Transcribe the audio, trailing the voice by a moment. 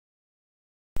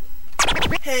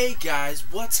Hey guys,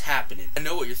 what's happening? I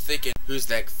know what you're thinking. Who's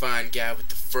that fine guy with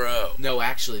the fro? No,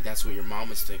 actually, that's what your mom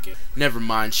was thinking. Never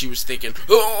mind, she was thinking,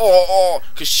 oh,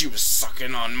 cause she was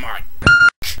sucking on my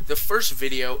The first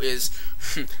video is,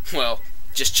 well,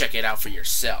 just check it out for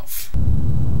yourself.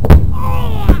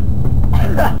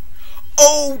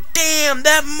 Oh, damn,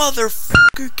 that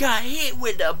motherfucker got hit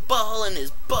with a ball in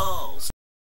his balls.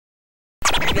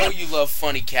 I know you love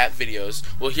funny cat videos.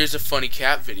 Well, here's a funny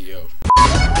cat video.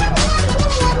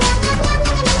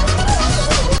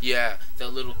 Yeah,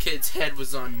 that little kid's head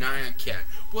was on Nyan Cat.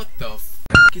 What the f***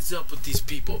 is up with these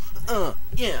people?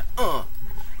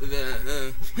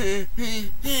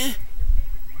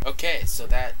 Okay, so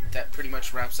that pretty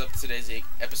much wraps up today's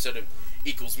episode of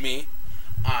Equals Me.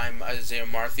 I'm Isaiah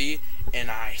Marthy,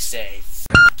 and I say, f***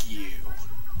 you.